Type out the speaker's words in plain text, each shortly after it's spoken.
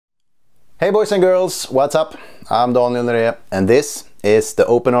Hey boys and girls, what's up? I'm Daniel Neré, and this is the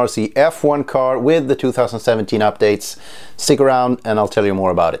OpenRC F1 car with the 2017 updates. Stick around and I'll tell you more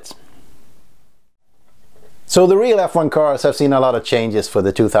about it. So the real F1 cars have seen a lot of changes for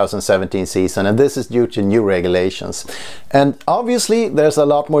the 2017 season, and this is due to new regulations. And obviously there's a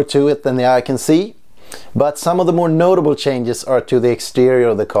lot more to it than the eye can see, but some of the more notable changes are to the exterior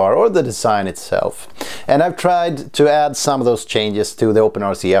of the car or the design itself. And I've tried to add some of those changes to the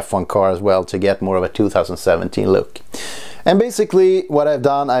OpenRC F1 car as well to get more of a 2017 look. And basically what I've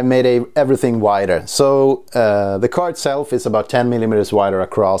done, I've made everything wider. So the car itself is about 10 millimeters wider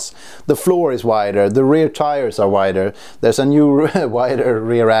across. The floor is wider, the rear tires are wider, there's a new wider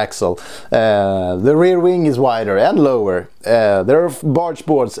rear axle. The rear wing is wider and lower. There are barge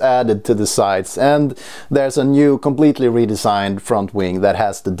boards added to the sides, and there's a new completely redesigned front wing that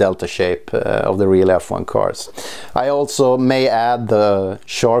has the delta shape of the real F1 cars. I also may add the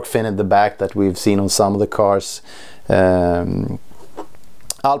shark fin in the back that we've seen on some of the cars.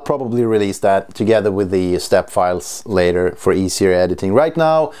 I'll probably release that together with the step files later for easier editing. Right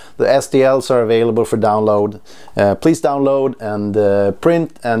now the STLs are available for download. Please download and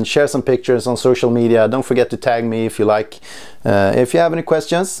print and share some pictures on social media. Don't forget to tag me if you like. If you have any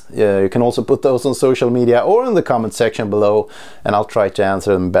questions, you can also put those on social media or in the comment section below, and I'll try to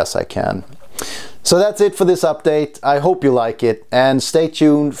answer them best I can. So that's it for this update. I hope you like it, and stay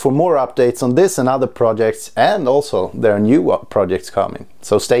tuned for more updates on this and other projects, and also there are new projects coming,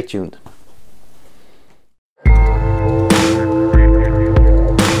 so stay tuned.